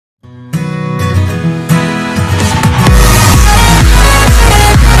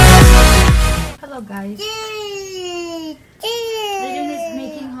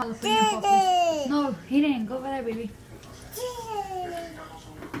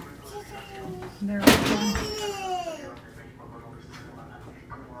There we go.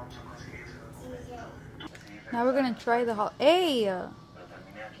 Now we're gonna try the hot. Hey!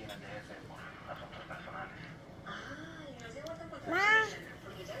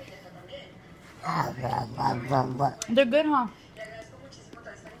 They're good, huh?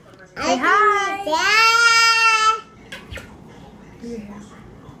 Say hi!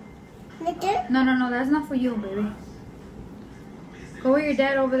 No, no, no, that's not for you, baby. Go with your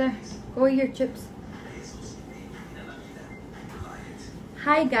dad over there. Go with your chips.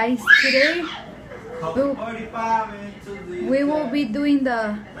 Hi guys, today we will be doing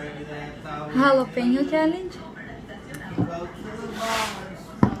the Jalapeño challenge.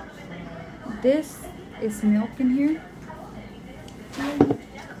 This is milk in here.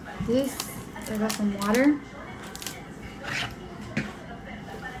 This, I got some water.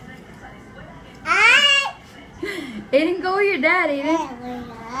 Aiden, go with your dad, Aiden.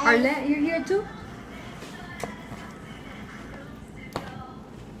 Arlette, you're here too?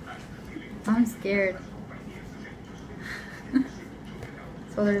 I'm scared.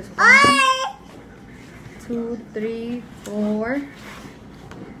 So there's 1, 2, 3, 4,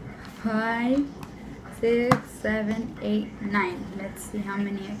 5, 6, 7, 8, 9. Let's see how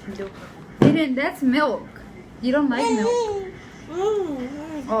many I can do. Aiden, that's milk. You don't like milk. Oh,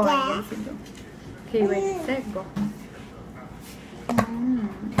 I guess you do. Okay, ready, set, go.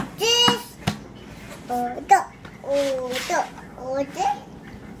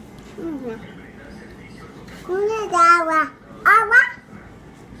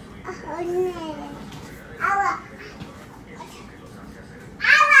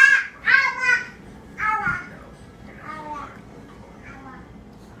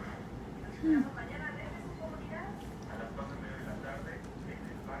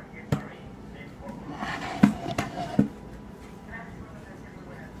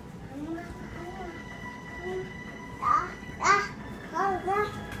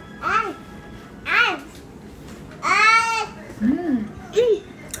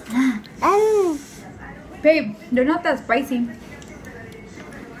 Babe, they're not that spicy.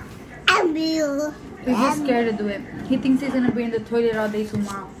 He's just scared to do it. He thinks he's gonna be in the toilet all day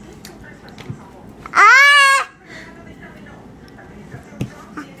tomorrow.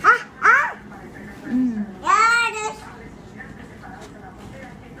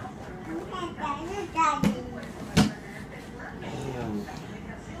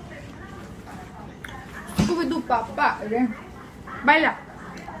 Scooby-Doo, papá. Baila.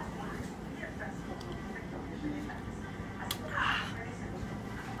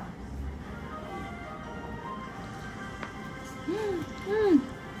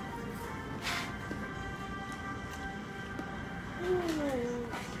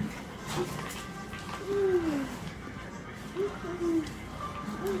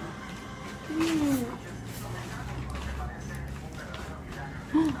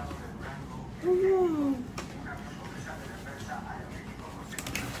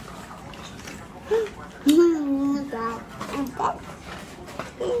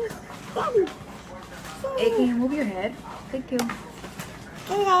 Hey, can you move your head? Thank you.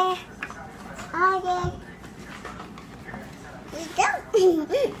 3.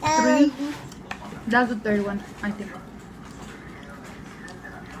 That's the third one, I think.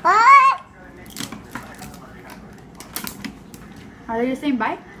 Are they saying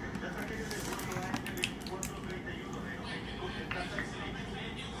bye?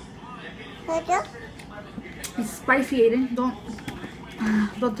 It's spicy, Aiden.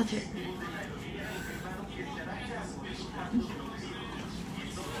 Don't touch it.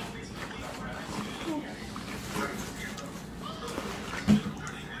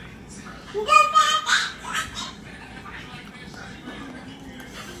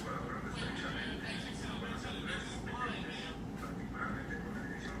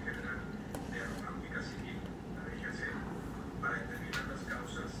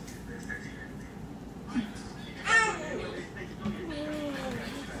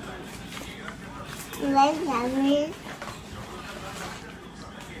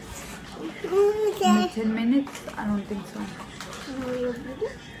 In 10 minutes? I don't think so.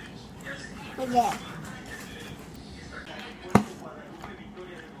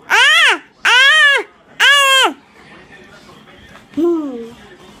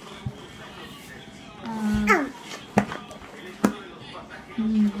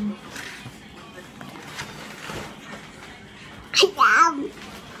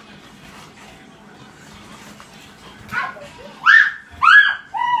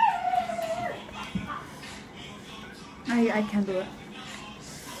 I can't do it.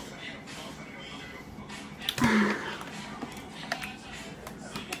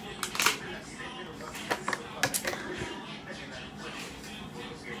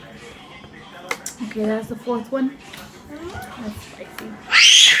 Okay, that's the fourth one. That's spicy.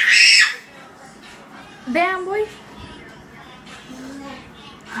 Damn, boy.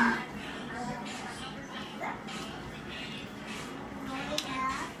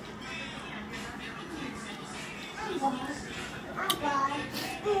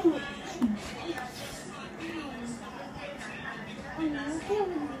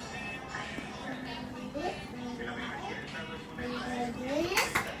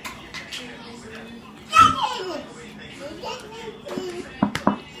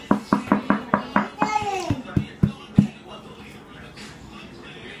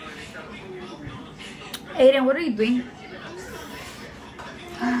 Aiden, what are you doing?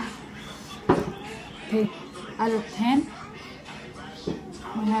 Okay, out of 10,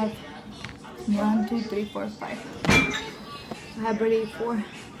 we have 1, 2, 3, 4, 5. I have already 4.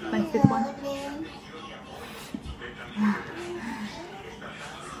 My fifth one.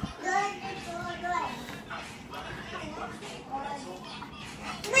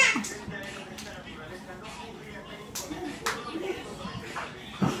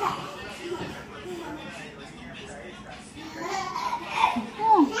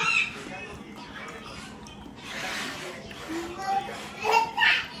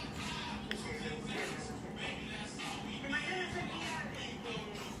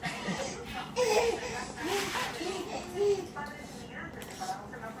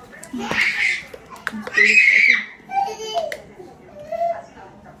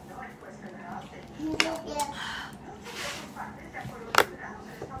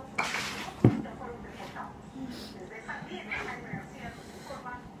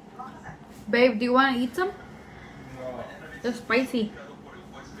 Babe, do you want to eat some? No. They're spicy.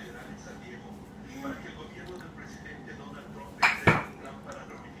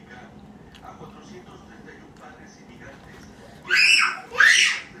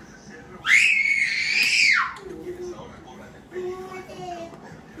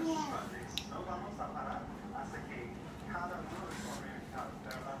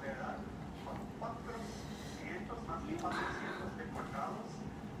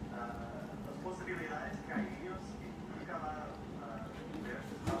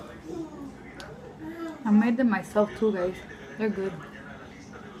 I made them myself too, guys. They're good.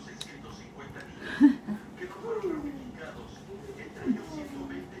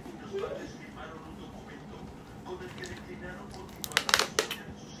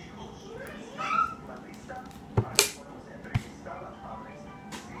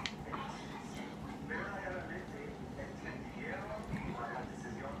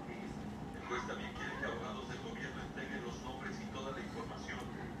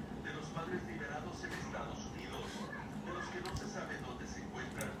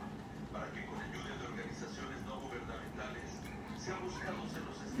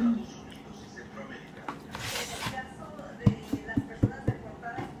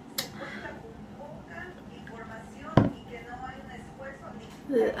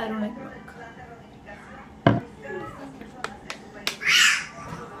 I don't like milk.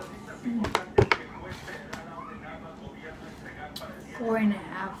 4.5.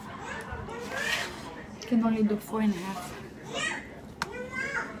 I can only do 4.5.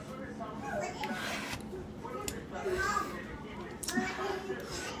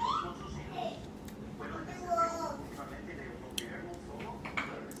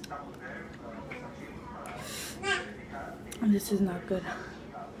 This is not good.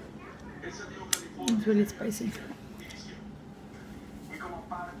 It's really spicy.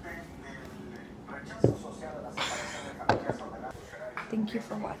 Thank you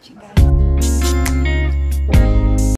for watching, guys.